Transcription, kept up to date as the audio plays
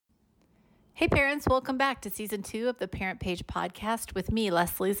Hey parents, welcome back to season 2 of the Parent Page podcast with me,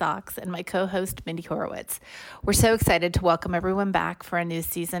 Leslie Zox, and my co-host, Mindy Horowitz. We're so excited to welcome everyone back for a new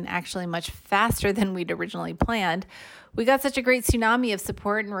season, actually much faster than we'd originally planned. We got such a great tsunami of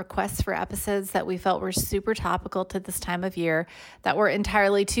support and requests for episodes that we felt were super topical to this time of year that were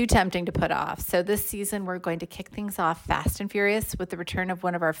entirely too tempting to put off. So this season, we're going to kick things off fast and furious with the return of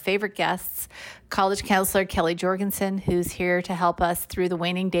one of our favorite guests, college counselor Kelly Jorgensen, who's here to help us through the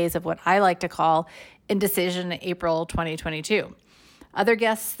waning days of what I like to call Indecision April 2022. Other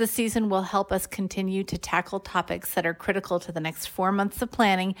guests this season will help us continue to tackle topics that are critical to the next 4 months of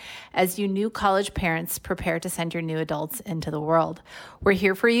planning as you new college parents prepare to send your new adults into the world. We're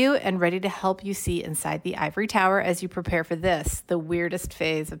here for you and ready to help you see inside the ivory tower as you prepare for this, the weirdest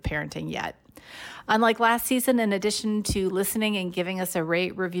phase of parenting yet. Unlike last season, in addition to listening and giving us a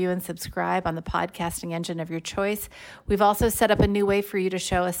rate, review, and subscribe on the podcasting engine of your choice, we've also set up a new way for you to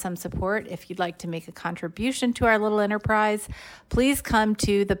show us some support. If you'd like to make a contribution to our little enterprise, please come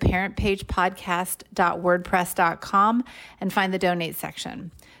to the parentpagepodcast.wordpress.com and find the donate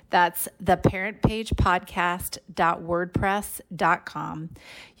section. That's the parentpagepodcast.wordpress.com.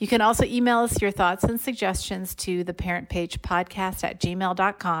 You can also email us your thoughts and suggestions to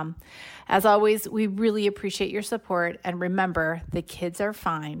theparentpagepodcast@gmail.com. As always, we really appreciate your support. And remember, the kids are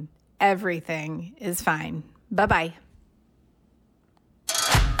fine. Everything is fine. Bye-bye.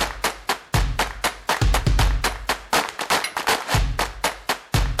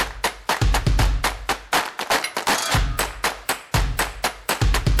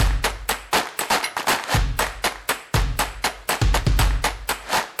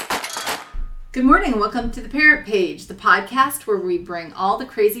 Good morning and welcome to the Parent Page, the podcast where we bring all the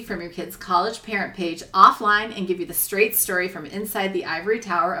crazy from your kid's college parent page offline and give you the straight story from inside the ivory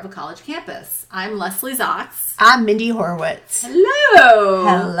tower of a college campus. I'm Leslie Zox. I'm Mindy Horowitz. Hello.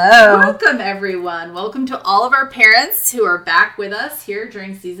 Hello. Welcome everyone. Welcome to all of our parents who are back with us here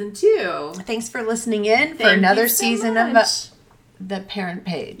during season 2. Thanks for listening in for another season of the Parent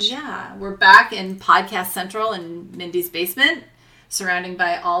Page. Yeah, we're back in Podcast Central in Mindy's basement, surrounding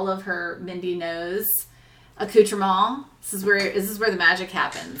by all of her Mindy Knows accoutrement. This is where the magic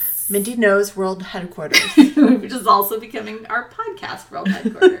happens. Mindy Knows World Headquarters. Which is also becoming our podcast world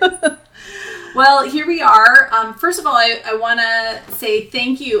headquarters. Well, here we are. First of all, I want to say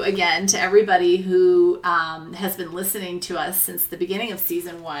thank you again to everybody who has been listening to us since the beginning of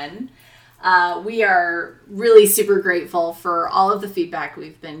season 1. We are really super grateful for all of the feedback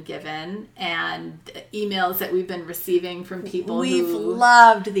we've been given and emails that we've been receiving from people. We've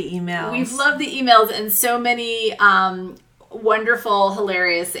loved the emails. We've loved the emails and so many wonderful,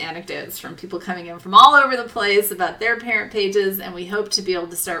 hilarious anecdotes from people coming in from all over the place about their parent pages. And we hope to be able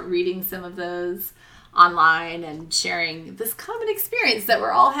to start reading some of those online and sharing this common experience that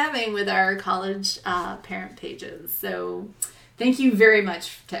we're all having with our college parent pages. So thank you very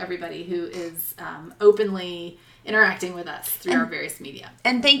much to everybody who is openly interacting with us through our various media.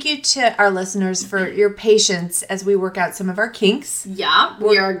 And thank you to our listeners for your patience as we work out some of our kinks. Yeah,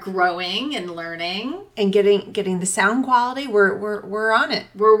 we are growing and learning. And getting the sound quality. We're on it.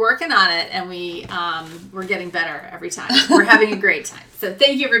 We're working on it, and we're getting better every time. We're having a great time. So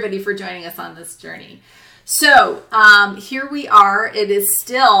thank you everybody for joining us on this journey. So here we are. It is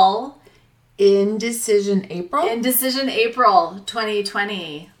still Indecision April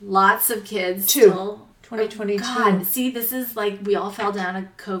 2020. Lots of kids still 2022. God, see, this is like we all fell down a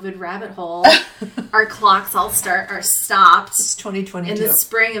COVID rabbit hole. Our clocks all stopped. It's 2022 in the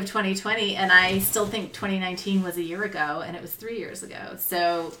spring of 2020, and I still think 2019 was a year ago, and it was 3 years ago.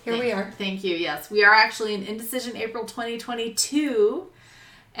 So here we are. Thank you. Yes, we are actually in Indecision April 2022,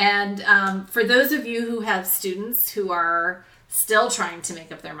 and for those of you who have students who are still trying to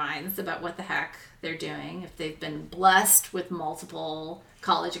make up their minds about what the heck they're doing, if they've been blessed with multiple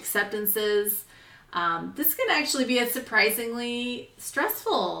college acceptances, this can actually be a surprisingly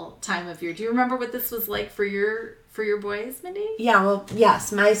stressful time of year. Do you remember what this was like for your boys, Mindy? Yeah, well,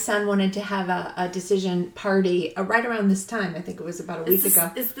 yes. My son wanted to have a decision party right around this time. I think it was about a week ago.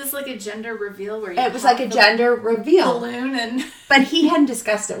 Is this like a gender reveal? Where it was like a gender reveal. Balloon But he hadn't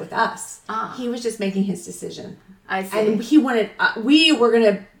discussed it with us. Ah. He was just making his decision. I see. And he wanted, we were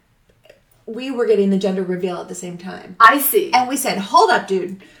getting the gender reveal at the same time. I see. And we said, hold up,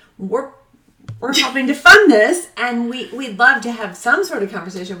 dude. We're helping to fund this, and we'd love to have some sort of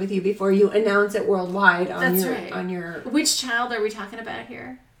conversation with you before you announce it worldwide on your. Which child are we talking about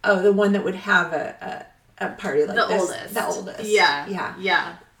here? Oh, the one that would have a party like this. The oldest.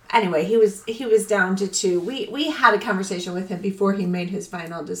 Yeah. Anyway, he was down to 2. We had a conversation with him before he made his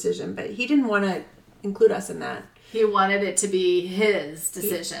final decision, but he didn't want to include us in that. He wanted it to be his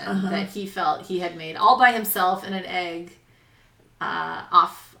decision that he felt he had made all by himself in an egg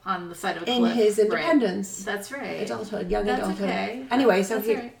off on the side of a cliff. In his independence. Right. That's right. Adulthood, young adulthood. Okay. Anyway, so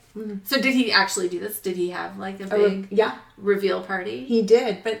right. So did he actually do this? Did he have like a big reveal party? He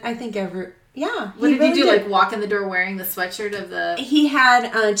did, but I think what did he do? Like walk in the door wearing the sweatshirt of the... He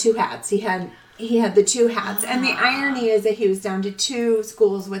had 2 hats. He had the 2 hats. And the irony is that he was down to 2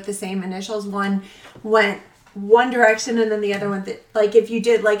 schools with the same initials. One went one direction and then the other one, like if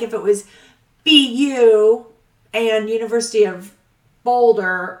it was BU and University of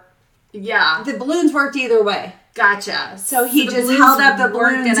Boulder, the balloons worked either way. Gotcha. So he just held up the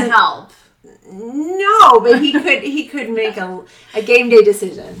balloons. Weren't gonna help. No, but he could make a game day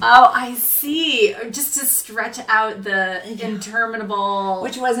decision. Oh, I see. Just to stretch out the interminable...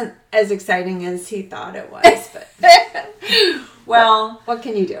 Which wasn't as exciting as he thought it was. But well, what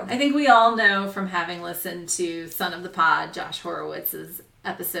can you do? I think we all know from having listened to Son of the Pod, Josh Horowitz's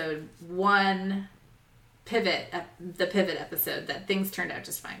episode 1... the pivot episode, that things turned out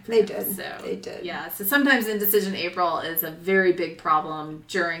just fine for him. They did. Yeah. So sometimes indecision April is a very big problem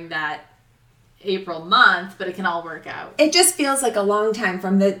during that April month, but it can all work out. It just feels like a long time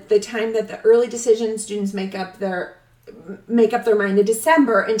from the time that the early decision students make up their mind in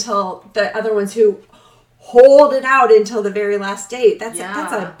December until the other ones who hold it out until the very last date. That's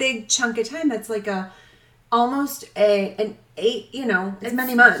a big chunk of time. That's like almost an 8, as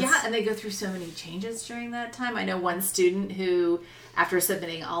many months. Yeah, and they go through so many changes during that time. I know one student who, after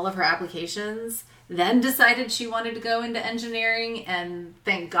submitting all of her applications, then decided she wanted to go into engineering, and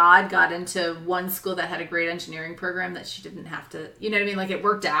thank God got into one school that had a great engineering program that she didn't have to, you know what I mean? Like it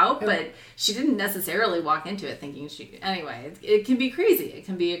worked out, but she didn't necessarily walk into it thinking anyway, it can be crazy. It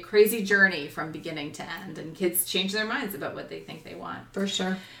can be a crazy journey from beginning to end, and kids change their minds about what they think they want. For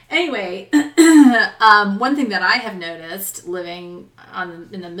sure. Anyway, one thing that I have noticed living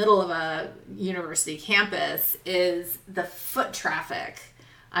in the middle of a university campus is the foot traffic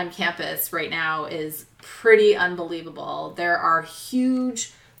on campus right now is pretty unbelievable. There are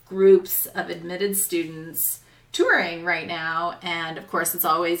huge groups of admitted students touring right now, and of course it's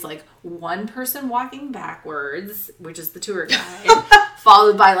always like one person walking backwards, which is the tour guide,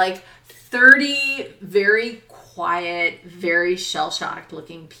 followed by like 30 very quiet, very shell-shocked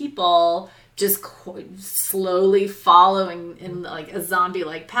looking people just slowly following in like a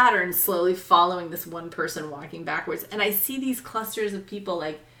zombie-like pattern, slowly following this one person walking backwards. And I see these clusters of people,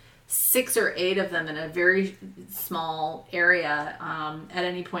 like 6 or 8 of them in a very small area at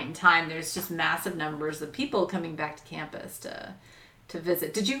any point in time. There's just massive numbers of people coming back to campus to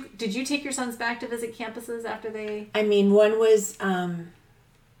visit. Did you take your sons back to visit campuses after they... I mean, one was during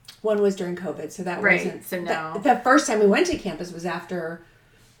COVID, so that wasn't... So no. The first time we went to campus was after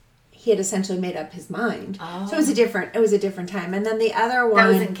he had essentially made up his mind. Oh. So it was a different time. And then the other one...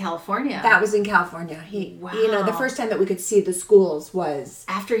 That was in California. Wow. The first time that we could see the schools was...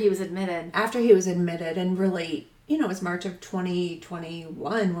 After he was admitted. And really, it was March of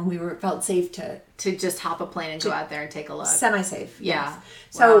 2021 when we felt safe to just hop a plane and go out there and take a look. Semi-safe. Yeah. Yes.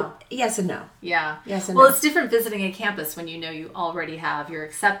 So, yes and no. Yeah. Yes and no. Well, it's different visiting a campus when you already have your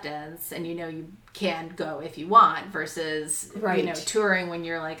acceptance and you can go if you want versus, touring when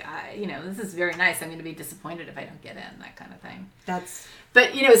you're like, this is very nice. I'm going to be disappointed if I don't get in, that kind of thing. But,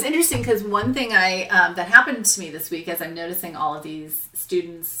 it's interesting because one thing that happened to me this week as I'm noticing all of these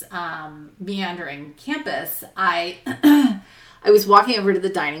students meandering campus, I was walking over to the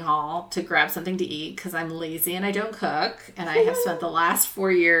dining hall to grab something to eat because I'm lazy and I don't cook. And I have spent the last 4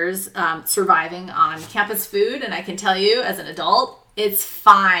 years surviving on campus food. And I can tell you as an adult, it's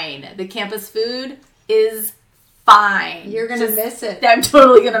fine. The campus food is fine. You're going to miss it. I'm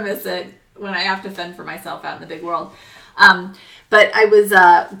totally going to miss it when I have to fend for myself out in the big world. But I was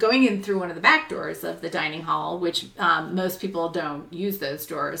going in through one of the back doors of the dining hall, which most people don't use those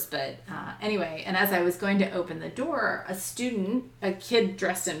doors. But anyway, and as I was going to open the door, a kid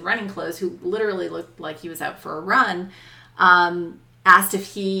dressed in running clothes who literally looked like he was out for a run, asked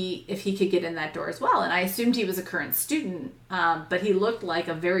if he could get in that door as well. And I assumed he was a current student, but he looked like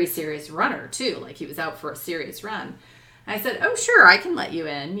a very serious runner too, like he was out for a serious run. And I said, "Oh, sure, I can let you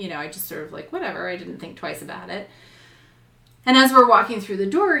in." I just sort of like, whatever. I didn't think twice about it. And as we're walking through the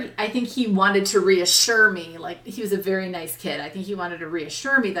door, I think he wanted to reassure me, like he was a very nice kid. I think he wanted to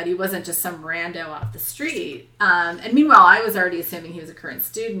reassure me that he wasn't just some rando off the street. And meanwhile, I was already assuming he was a current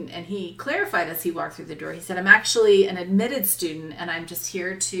student. And he clarified as he walked through the door, he said, "I'm actually an admitted student and I'm just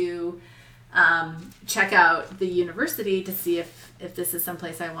here to check out the university to see if this is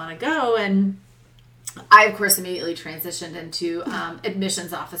someplace I want to go." And I, of course, immediately transitioned into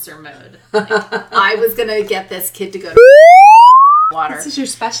admissions officer mode. I was going to get this kid to go to water. This is your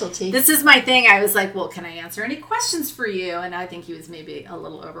specialty. This is my thing. I was like, well, can I answer any questions for you? And I think he was maybe a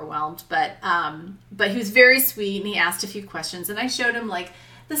little overwhelmed, but he was very sweet, and he asked a few questions, and I showed him like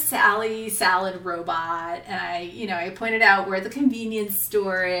the Sally salad robot, and I pointed out where the convenience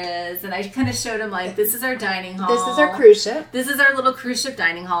store is, and I kind of showed him like, this is our dining hall. This is our cruise ship. This is our little cruise ship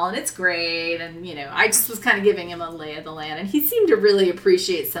dining hall, and it's great. And I just was kind of giving him a lay of the land, and he seemed to really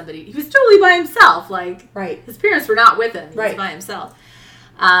appreciate somebody. He was totally by himself, like right. His parents were not with him. He right. was by himself.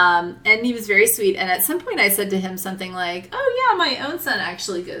 And he was very sweet. And at some point I said to him something like, oh yeah, my own son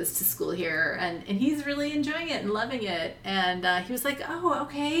actually goes to school here, and he's really enjoying it and loving it. And he was like, oh,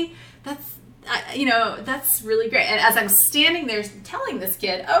 okay, that's really great. And as I'm standing there telling this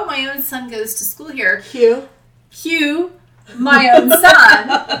kid, oh, my own son goes to school here, Hugh, my own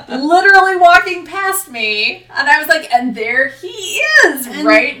son, literally walking past me, and I was like, and there he is, and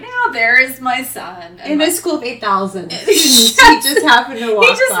right now. There is my son in a school of 8,000. He just happened to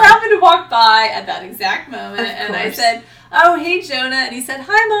walk. Happened to walk by at that exact moment, and I said, "Oh, hey, Jonah," and he said,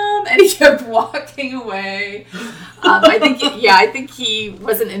 "Hi, Mom," and he kept walking away. I think he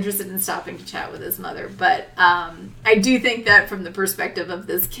wasn't interested in stopping to chat with his mother, but I do think that from the perspective of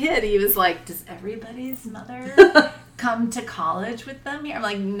this kid, he was like, "Does everybody's mother come to college with them here?" I'm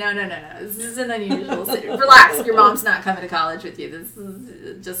like, no. This is an unusual city. Relax, your mom's not coming to college with you. This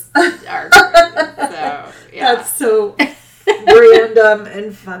is just our so yeah. That's so random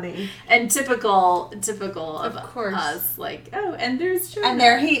and funny. And typical of us, like, oh, and there's Jonah. And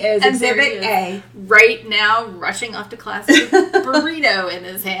there he is, Exhibit A. Right now, rushing off to class with a burrito in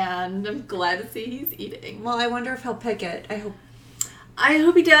his hand. I'm glad to see he's eating. Well, I wonder if he'll pick it. I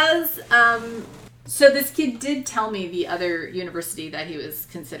hope he does. So this kid did tell me the other university that he was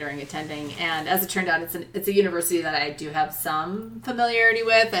considering attending, and as it turned out, it's a university that I do have some familiarity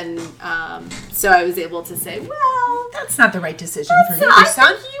with, and so I was able to say, well, that's not the right decision for you, son.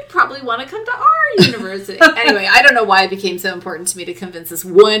 I think you probably want to come to our university. Anyway, I don't know why it became so important to me to convince this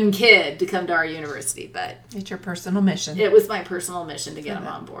one kid to come to our university, but it's your personal mission. It was my personal mission to get him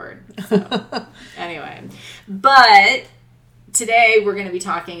on board. So, anyway, but today we're going to be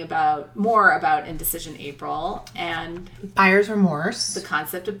talking more about Indecision April and buyer's remorse. The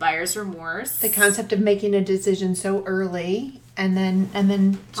concept of buyer's remorse. The concept of making a decision so early and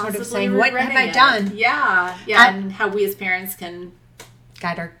then sort of saying, what have I done? Yeah. And how we as parents can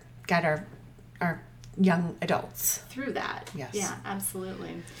guide our young adults through that. Yes. Yeah,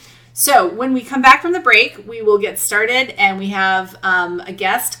 absolutely. So when we come back from the break, we will get started, and we have a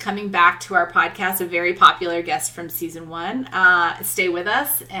guest coming back to our podcast, a very popular guest from season 1. Stay with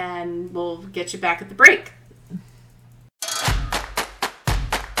us, and we'll get you back at the break.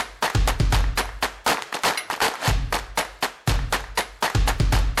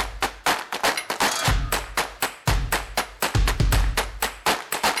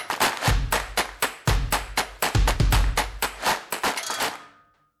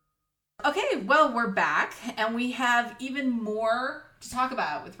 Well, we're back, and we have even more to talk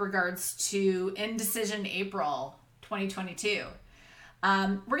about with regards to Indecision April 2022.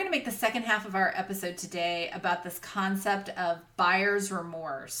 We're going to make the second half of our episode today about this concept of buyer's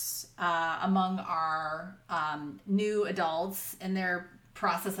remorse among our new adults in their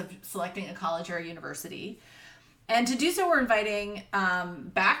process of selecting a college or a university. And to do so, we're inviting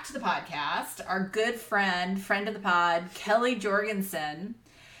back to the podcast our good friend of the pod, Kelly Jorgensen,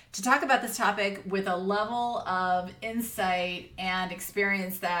 to talk about this topic with a level of insight and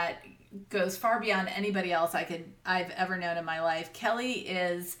experience that goes far beyond anybody else I've ever known in my life. Kelly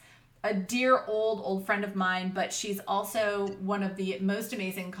is a dear old friend of mine, but she's also one of the most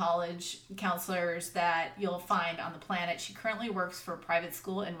amazing college counselors that you'll find on the planet. She currently works for a private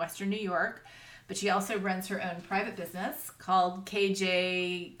school in Western New York, but she also runs her own private business called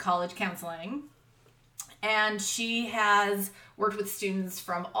KJ College Counseling. And she has worked with students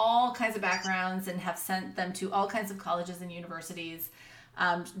from all kinds of backgrounds and have sent them to all kinds of colleges and universities.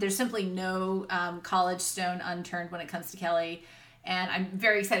 There's simply no college stone unturned when it comes to Kelly. And I'm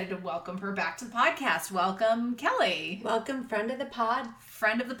very excited to welcome her back to the podcast. Welcome, Kelly. Welcome, friend of the pod.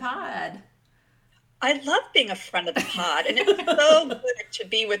 Friend of the pod. I love being a friend of the pod, and it's so good to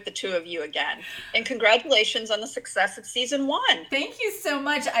be with the two of you again. And congratulations on the success of season 1. Thank you so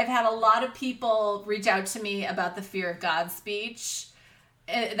much. I've had a lot of people reach out to me about the Fear of God speech.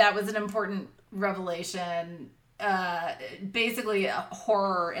 That was an important revelation. Basically a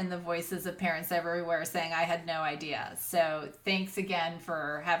horror in the voices of parents everywhere saying I had no idea. So thanks again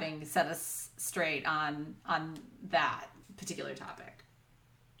for having set us straight on that particular topic.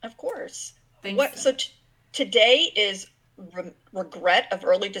 Of course. Thanks. Today is regret of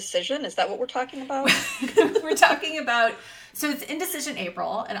early decision. Is that what we're talking about? We're talking about, so it's Indecision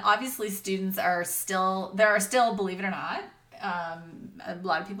April, and obviously students are still, believe it or not, a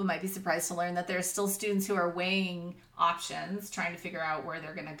lot of people might be surprised to learn that there are still students who are weighing options, trying to figure out where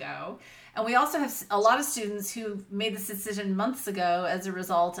they're going to go. And we also have a lot of students who made this decision months ago as a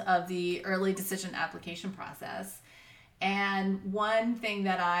result of the early decision application process. And one thing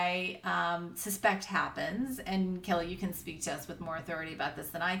that I suspect happens, and Kelly, you can speak to us with more authority about this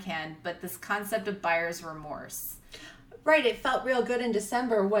than I can, but this concept of buyer's remorse. Right, it felt real good in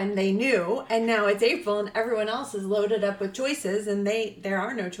December when they knew, and now it's April and everyone else is loaded up with choices, and there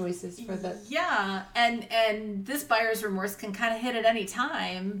are no choices for the... Yeah, and this buyer's remorse can kind of hit at any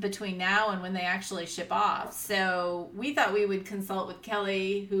time between now and when they actually ship off. So we thought we would consult with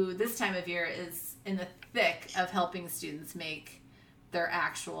Kelly, who this time of year is in the thick of helping students make their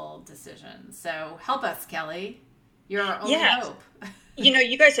actual decisions. So help us, Kelly. You're our only hope.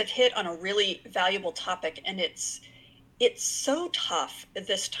 You guys have hit on a really valuable topic, and it's so tough at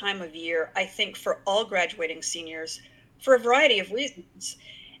this time of year, I think, for all graduating seniors for a variety of reasons.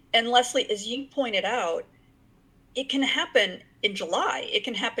 And Leslie, as you pointed out, it can happen in July. It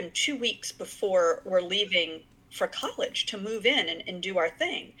can happen 2 weeks before we're leaving for college to move in and do our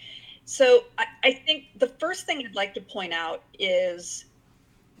thing. So I think the first thing I'd like to point out is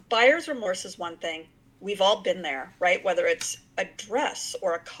buyer's remorse is one thing. We've all been there, right? Whether it's a dress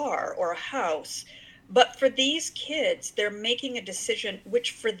or a car or a house. But for these kids, they're making a decision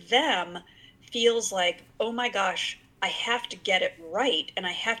which for them feels like, oh my gosh, I have to get it right. And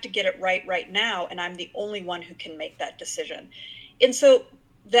I have to get it right now. And I'm the only one who can make that decision. And so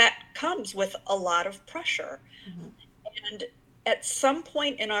that comes with a lot of pressure. Mm-hmm. And at some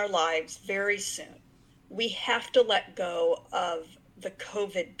point in our lives, very soon, we have to let go of the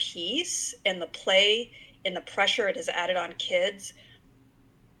COVID piece and the play and the pressure it has added on kids.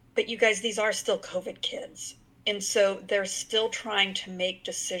 But you guys, these are still COVID kids. And so they're still trying to make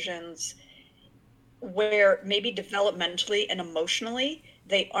decisions where maybe developmentally and emotionally,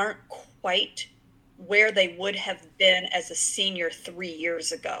 they aren't quite where they would have been as a senior 3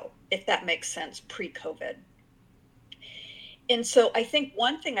 years ago, if that makes sense, pre-COVID. And so I think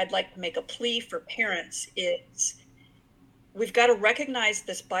one thing I'd like to make a plea for parents is we've got to recognize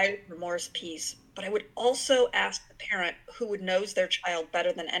this buyer's remorse piece, but I would also ask the parent who knows their child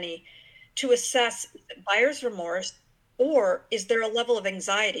better than any to assess buyer's remorse, or is there a level of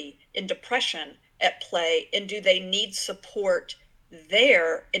anxiety and depression at play, and do they need support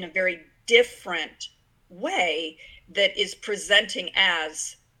there in a very different way that is presenting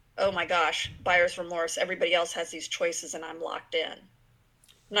as, oh my gosh, buyer's remorse, everybody else has these choices and I'm locked in.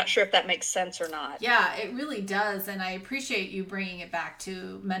 I'm not sure if that makes sense or not. Yeah, it really does. And I appreciate you bringing it back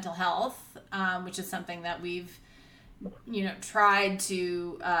to mental health, which is something that we've, tried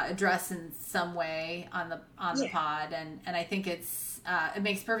to address in some way on the pod. And I think it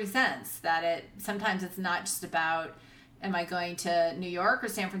makes perfect sense that sometimes it's not just about, am I going to New York or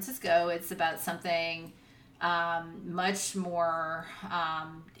San Francisco? It's about something much more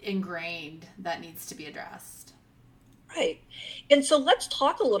ingrained that needs to be addressed. Right. And so let's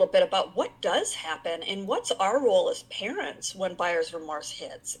talk a little bit about what does happen and what's our role as parents when buyer's remorse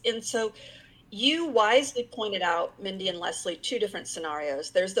hits. And so you wisely pointed out, Mindy and Leslie, 2 different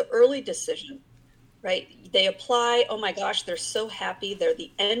scenarios. There's the early decision, right? They apply. Oh my gosh, they're so happy. They're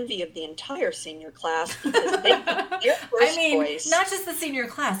the envy of the entire senior class because they got their first choice. Not just the senior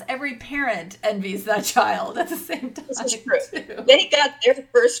class. Every parent envies that child at the same time. This is true. Too. They got their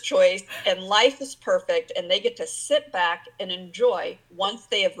first choice, and life is perfect, and they get to sit back and enjoy once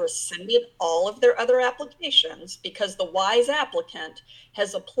they have rescinded all of their other applications, because the wise applicant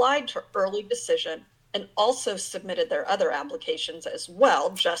has applied to early decision and also submitted their other applications as well,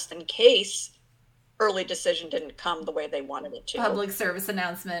 just in case early decision didn't come the way they wanted it to. Public service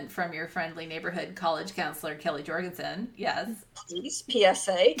announcement from your friendly neighborhood college counselor, Kelly Jorgensen. Yes. Please,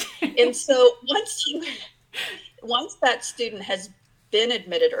 PSA. And so once that student has been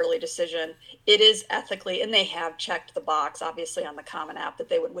admitted early decision, it is ethically, and they have checked the box, obviously, on the Common App, that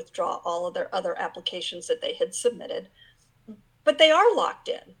they would withdraw all of their other applications that they had submitted. But they are locked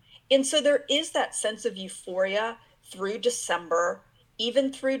in. And so there is that sense of euphoria through December,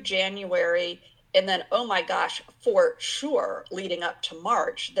 even through January, and then, oh my gosh, for sure, leading up to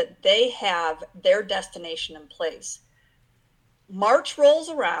March, that they have their destination in place. March rolls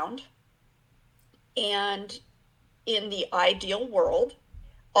around, and in the ideal world,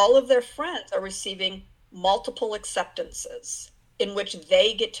 all of their friends are receiving multiple acceptances in which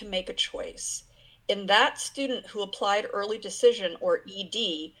they get to make a choice. And that student who applied early decision, or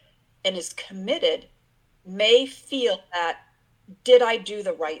ED, and is committed may feel that, did I do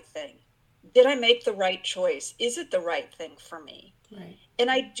the right thing? Did I make the right choice? Is it the right thing for me? Right. And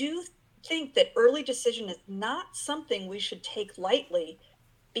I do think that early decision is not something we should take lightly,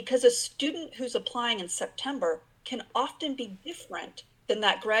 because a student who's applying in September can often be different than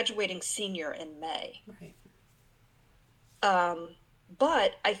that graduating senior in May. Right.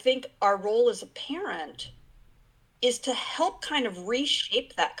 But I think our role as a parent is to help kind of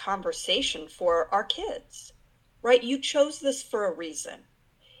reshape that conversation for our kids, right? You chose this for a reason.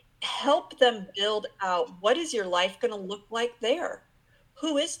 Help them build out, what is your life going to look like there?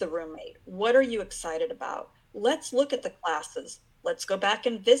 Who is the roommate? What are you excited about? Let's look at the classes. Let's go back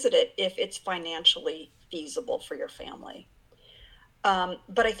and visit it if it's financially feasible for your family.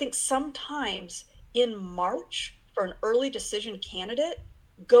 But I think sometimes in March, for an early decision candidate,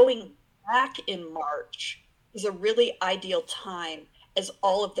 going back in March is a really ideal time, as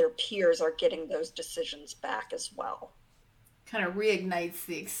all of their peers are getting those decisions back as well. Kind of reignites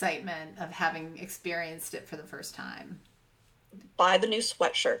the excitement of having experienced it for the first time. Buy the new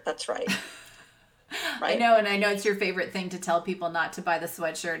sweatshirt. That's right. Right. I know, and I know it's your favorite thing to tell people not to buy the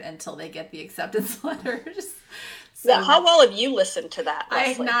sweatshirt until they get the acceptance letters. So, now, how well have you listened to that, Leslie? I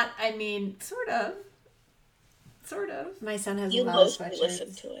have not. I mean, sort of. My son has You a lot of mostly sweatshirts.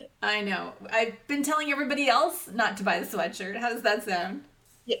 listen to it. I know. I've been telling everybody else not to buy the sweatshirt. How does that sound?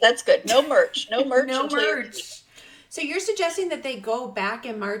 Yeah, that's good. No merch. No merch. No merch. So you're suggesting that they go back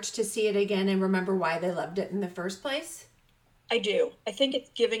in March to see it again and remember why they loved it in the first place? I do. I think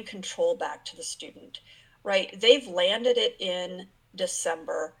it's giving control back to the student, right? They've landed it in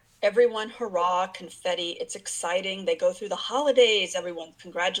December. Everyone, hurrah, confetti. It's exciting. They go through the holidays. Everyone's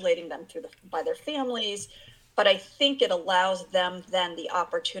congratulating them by their families. But I think it allows them then the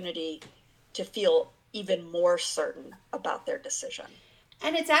opportunity to feel even more certain about their decision.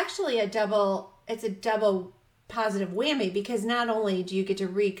 And it's actually a double positive whammy, because not only do you get to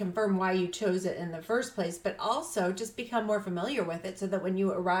reconfirm why you chose it in the first place, but also just become more familiar with it, so that when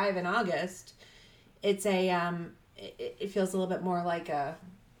you arrive in August, it's it feels a little bit more like a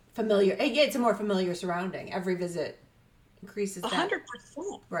familiar. It's a more familiar surrounding. Every visit increases that.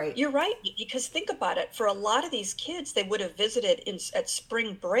 100%. Right. You're right, because think about it. For a lot of these kids, they would have visited at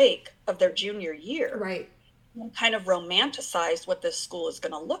spring break of their junior year. Right. Kind of romanticized what this school is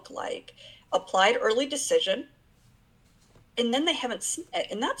going to look like. Applied early decision, and then they haven't seen it.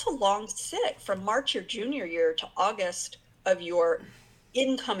 And that's a long sit from March your junior year to August of your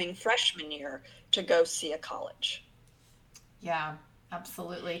incoming freshman year to go see a college. Yeah,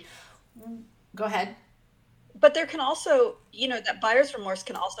 absolutely. Go ahead. But there can also, that buyer's remorse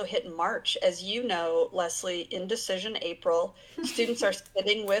can also hit in March. As you know, Leslie, indecision April, students are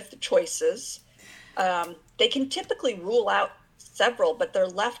sitting with choices. They can typically rule out several, but they're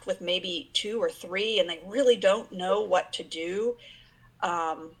left with maybe 2 or 3, and they really don't know what to do.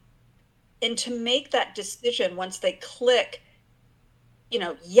 And to make that decision, once they click,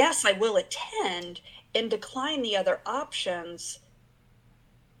 yes, I will attend, and decline the other options,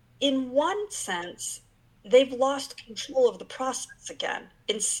 in one sense, they've lost control of the process again.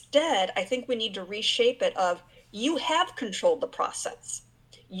 Instead, I think we need to reshape it of, you have controlled the process.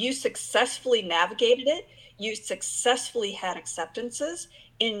 You successfully navigated it. You successfully had acceptances,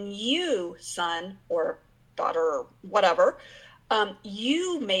 and you, son or daughter or whatever,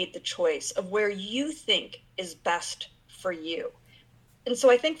 you made the choice of where you think is best for you. And so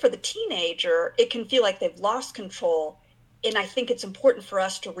I think for the teenager, it can feel like they've lost control. And I think it's important for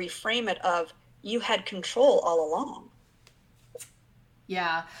us to reframe it of, you had control all along.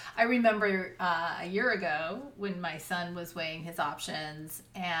 Yeah, I remember a year ago when my son was weighing his options,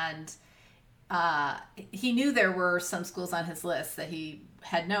 and he knew there were some schools on his list that he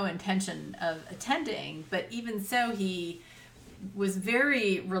had no intention of attending, but even so, he was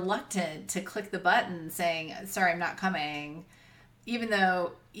very reluctant to click the button saying, sorry, I'm not coming, even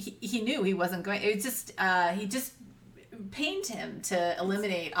though he knew he wasn't going. It was just, he just pained him to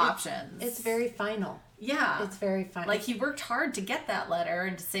eliminate options. It's very final. Yeah. It's very final. Like, he worked hard to get that letter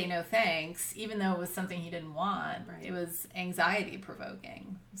and to say no thanks, even though it was something he didn't want. Right. It was anxiety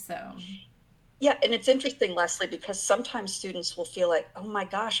provoking. So... Yeah, and it's interesting, Leslie, because sometimes students will feel like, oh my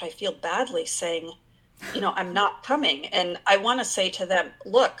gosh, I feel badly saying, I'm not coming. And I want to say to them,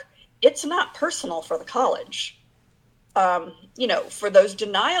 look, it's not personal for the college. For those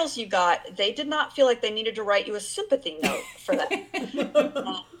denials you got, they did not feel like they needed to write you a sympathy note for that.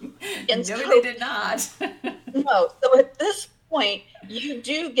 No, they did not. No. So at this point, you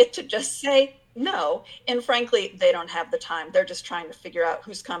do get to just say no. And frankly, they don't have the time. They're just trying to figure out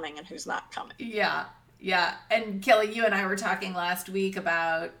who's coming and who's not coming. Yeah. Yeah. And Kelly, you and I were talking last week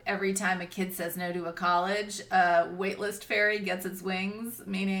about every time a kid says no to a college, a waitlist fairy gets its wings,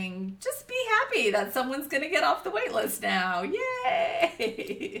 meaning just be happy that someone's going to get off the waitlist now.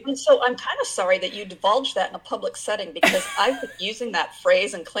 Yay! And so I'm kind of sorry that you divulged that in a public setting, because I've been using that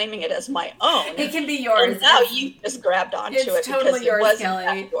phrase and claiming it as my own. It can be yours. And now you just grabbed onto it It's totally because yours, it was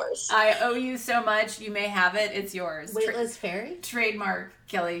Kelly. yours. I owe you so much. You may have it. It's yours. Waitlist fairy? Trademark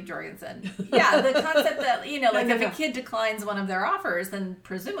Kelly Jorgensen. Yeah, the concept that, like if a kid declines one of their offers, then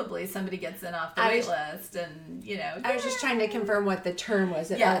presumably somebody gets in off the wait list. And, I was just trying to confirm what the term was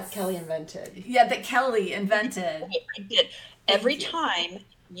that Kelly invented. Yeah, that Kelly invented. I did. Every time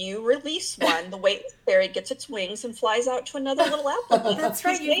you release one, the waitlist fairy gets its wings and flies out to another little applicant. That's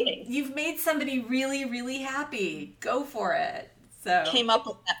right. You've made somebody really, really happy. Go for it. So came up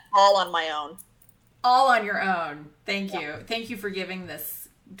with that all on my own. All on your own. Thank you. Thank you for giving this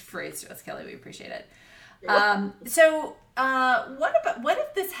phrase to us, Kelly. We appreciate it. So what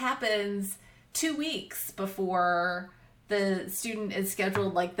if this happens 2 weeks before the student is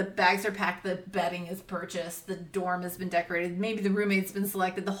scheduled, like the bags are packed, the bedding is purchased, the dorm has been decorated, maybe the roommate's been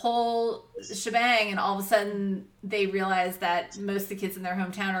selected, the whole shebang, and all of a sudden they realize that most of the kids in their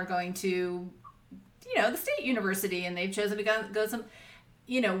hometown are going to, the state university, and they've chosen to go some,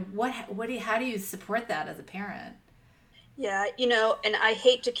 how do you support that as a parent? Yeah, and I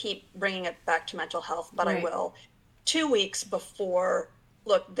hate to keep bringing it back to mental health, but I will. 2 weeks before,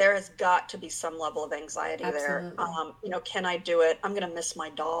 look, there has got to be some level of anxiety there. Can I do it? I'm going to miss my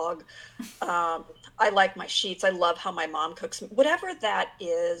dog. I like my sheets. I love how my mom cooks. Whatever that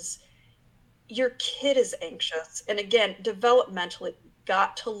is, your kid is anxious. And again, developmentally, you've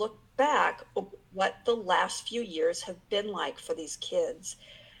got to look back at what the last few years have been like for these kids.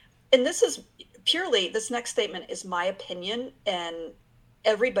 And this next statement is my opinion, and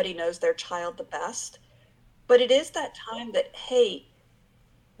everybody knows their child the best. But it is that time that, hey,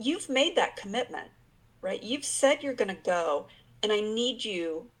 you've made that commitment, right? You've said you're going to go, and I need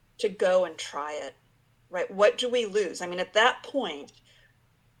you to go and try it, right? What do we lose? I mean, at that point,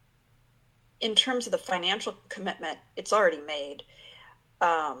 in terms of the financial commitment, it's already made.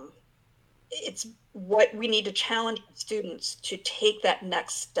 It's what we need to challenge students to take that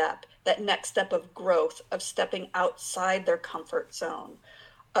next step of growth, of stepping outside their comfort zone,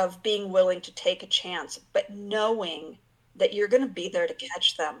 of being willing to take a chance, but knowing that you're going to be there to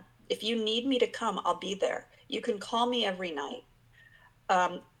catch them. If you need me to come, I'll be there. You can call me every night.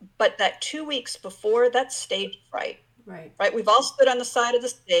 But that 2 weeks before, that's stage fright. Right. We've all stood on the side of the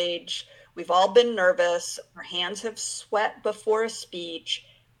stage. We've all been nervous. Our hands have sweat before a speech.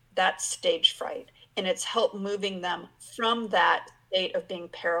 That's stage fright. And it's helped moving them from that state of being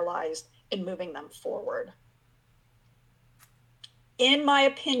paralyzed and moving them forward. In my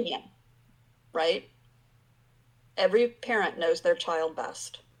opinion, right? Every parent knows their child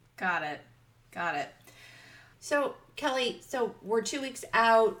best. Got it. So Kelly, we're 2 weeks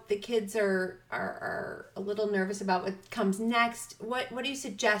out. The kids are a little nervous about what comes next. What do you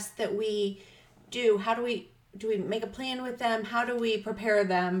suggest that we do? How do we make a plan with them? How do we prepare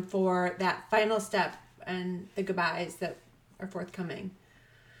them for that final step and the goodbyes that are forthcoming?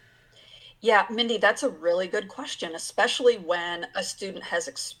 Yeah, Mindy, that's a really good question, especially when a student has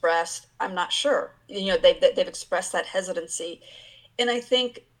expressed, I'm not sure, they've expressed that hesitancy. And I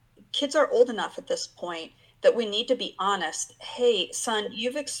think kids are old enough at this point that we need to be honest. Hey, son,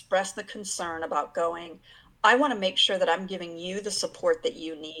 you've expressed the concern about going. I want to make sure that I'm giving you the support that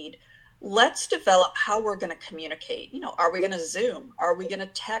you need. Let's develop how we're going to communicate. Are we going to Zoom? Are we going to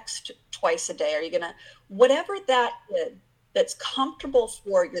text twice a day? Are you going to, whatever that is, that's comfortable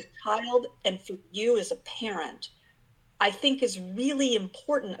for your child and for you as a parent, I think is really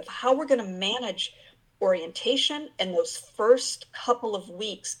important of how we're going to manage orientation and those first couple of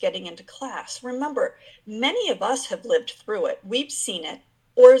weeks getting into class. Remember, many of us have lived through it. We've seen it,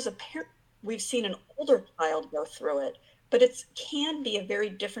 or as a parent, we've seen an older child go through it, but it can be a very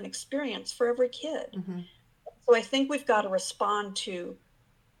different experience for every kid. Mm-hmm. So I think we've got to respond to,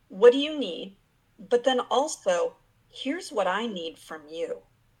 what do you need? But then also, here's what I need from you.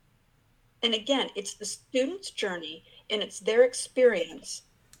 And again, it's the student's journey and it's their experience,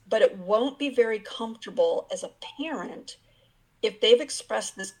 but it won't be very comfortable as a parent if they've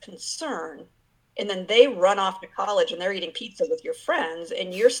expressed this concern and then they run off to college and they're eating pizza with your friends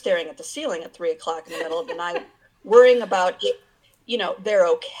and you're staring at the ceiling at 3:00 in the middle of the night, worrying about if, they're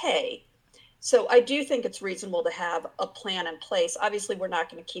okay. So I do think it's reasonable to have a plan in place. Obviously, we're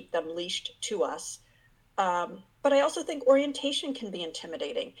not going to keep them leashed to us. But I also think orientation can be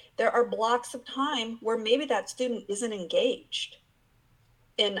intimidating. There are blocks of time where maybe that student isn't engaged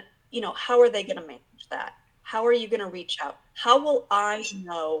in, how are they going to manage that? How are you going to reach out? How will I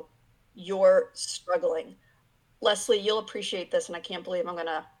know you're struggling? Leslie, you'll appreciate this, and I can't believe I'm going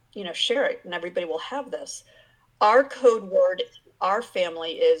to, share it, and everybody will have this. Our code word, our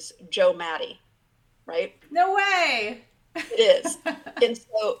family is Joe Maddie, right? No way. It is. And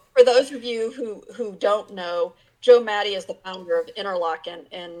so for those of you who don't know, Joe Maddie is the founder of Interlochen,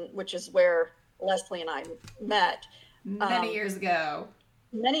 and which is where Leslie and I met. Many years ago.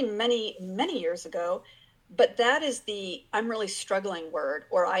 Many, many, many years ago. But that is the I'm really struggling word,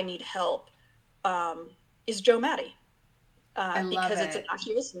 or I need help, is Joe Maddie. Because it's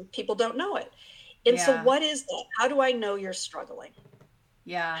innocuous and people don't know it. And so what is that? How do I know you're struggling?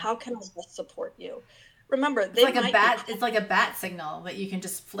 Yeah. How can I best support you? Remember, it's like a bat signal that you can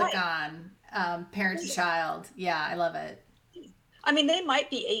just flick on, parent to child. Yeah, I love it. I mean, they might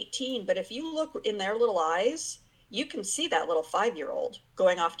be 18, but if you look in their little eyes, you can see that little 5-year-old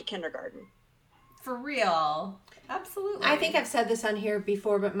going off to kindergarten. For real. Absolutely. I think I've said this on here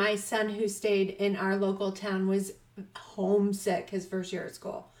before, but my son who stayed in our local town was homesick his first year at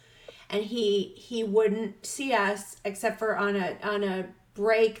school. And he wouldn't see us except for on a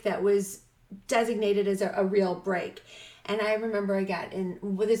break that was designated as a real break. And I remember I got in,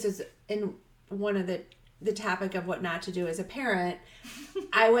 well, this is in one of the topic of what not to do as a parent.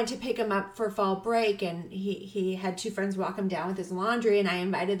 I went to pick him up for fall break, and he had 2 friends walk him down with his laundry, and I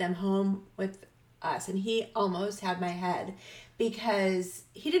invited them home with us, and he almost had my head because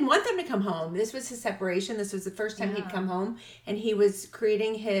he didn't want them to come home. This was his separation. This was the first time he'd come home, and he was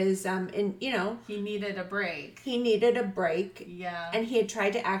creating his he needed a break. Yeah. And he had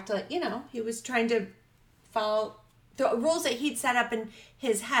tried to act like, he was trying to follow the rules that he'd set up in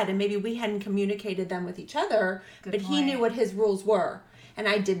his head, and maybe we hadn't communicated them with each other. Good but point. He knew what his rules were, and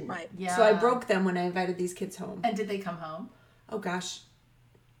I didn't. Right. Yeah. So I broke them when I invited these kids home. And did they come home? Oh gosh.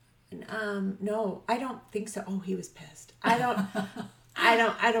 No, I don't think so. Oh, he was pissed. I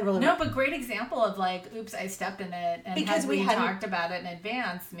don't really. No, but great example of like, oops, I stepped in it, and because we talked about it in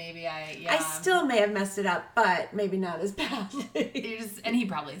advance, maybe I still may have messed it up, but maybe not as badly. And he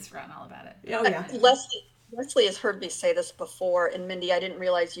probably has forgotten all about it. Oh yeah. Leslie has heard me say this before, and Mindy, I didn't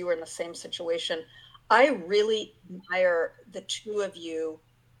realize you were in the same situation. I really admire the two of you.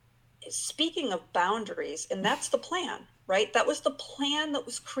 Speaking of boundaries, and that's the plan, right? That was the plan that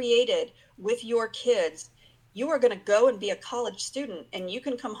was created with your kids. You are going to go and be a college student, and you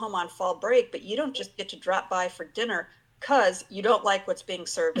can come home on fall break, but you don't just get to drop by for dinner because you don't like what's being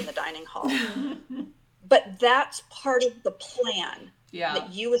served in the dining hall. But that's part of the plan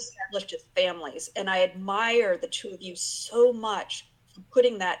that you established as families. And I admire the two of you so much for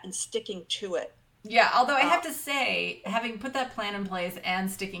putting that and sticking to it. Yeah, although I have to say, having put that plan in place and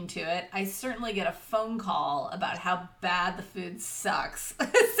sticking to it, I certainly get a phone call about how bad the food sucks.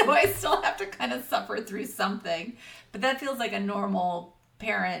 So I still have to kind of suffer through something. But that feels like a normal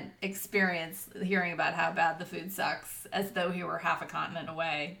parent experience, hearing about how bad the food sucks, as though he were half a continent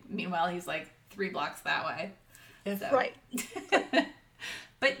away. Meanwhile, he's like 3 blocks that way. So. Right.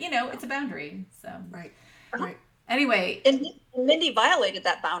 But, it's a boundary. So Right. Anyway. And Mindy violated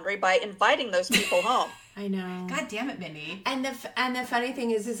that boundary by inviting those people home. I know. God damn it, Mindy. And the funny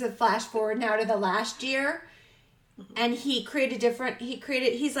thing is, this is a flash forward now to the last year. And he's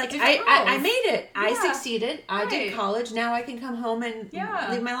like, I made it. Yeah. I succeeded. I did college. Now I can come home and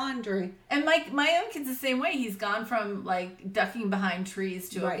leave my laundry. And my own kid's the same way. He's gone from like ducking behind trees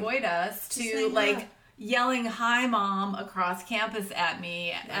to avoid us to like yelling "Hi, Mom" across campus at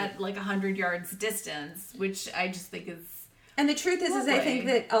me at like 100 yards distance, which I just think is. And the truth is I think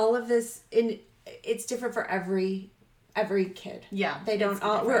that all of this it's different for every kid. Yeah, they don't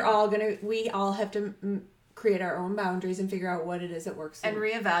all. We all have to create our own boundaries and figure out what it is that works and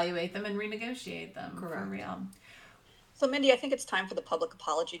reevaluate them and renegotiate them. Correct. For real. So, Mindy, I think it's time for the public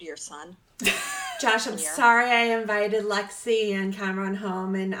apology to your son. Josh, I'm sorry I invited Lexi and Cameron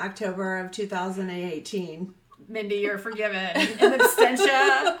home in October of 2018. Mindy, you're forgiven. And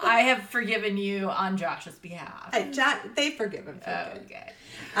Abstentia, I have forgiven you on Josh's behalf. They forgive him. Okay.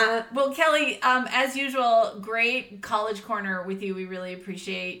 Well, Kelly, as usual, great College Corner with you. We really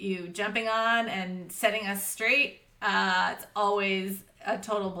appreciate you jumping on and setting us straight. It's always a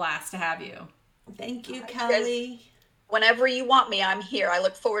total blast to have you. Thank you, Kelly. Whenever you want me, I'm here. I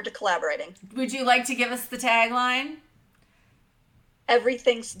look forward to collaborating. Would you like to give us the tagline?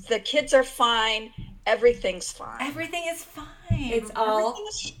 The kids are fine. Everything's fine. Everything is fine. It's all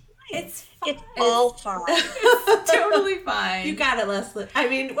fine. It's all fine. It's totally fine. You got it, Leslie. I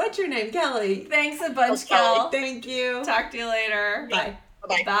mean, what's your name? Kelly. Thanks a bunch, Kel. Thank you. Talk to you later. Bye.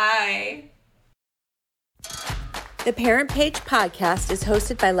 Bye. Bye. The Parent Page podcast is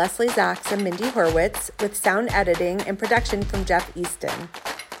hosted by Leslie Zox and Mindy Horowitz, with sound editing and production from Jeff Easton.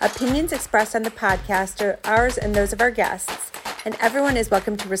 Opinions expressed on the podcast are ours and those of our guests, and everyone is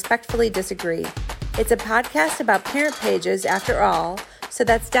welcome to respectfully disagree. It's a podcast about parent pages after all, so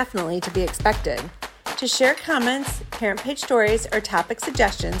that's definitely to be expected. To share comments, parent page stories, or topic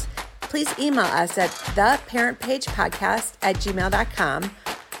suggestions, please email us at theparentpagepodcast@gmail.com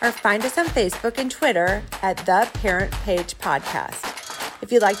or find us on Facebook and Twitter at The Parent Page Podcast.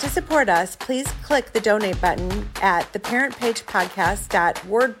 If you'd like to support us, please click the donate button at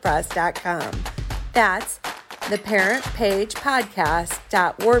theparentpagepodcast.wordpress.com. That's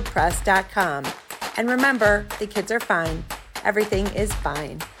theparentpagepodcast.wordpress.com. And remember, the kids are fine. Everything is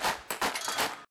fine.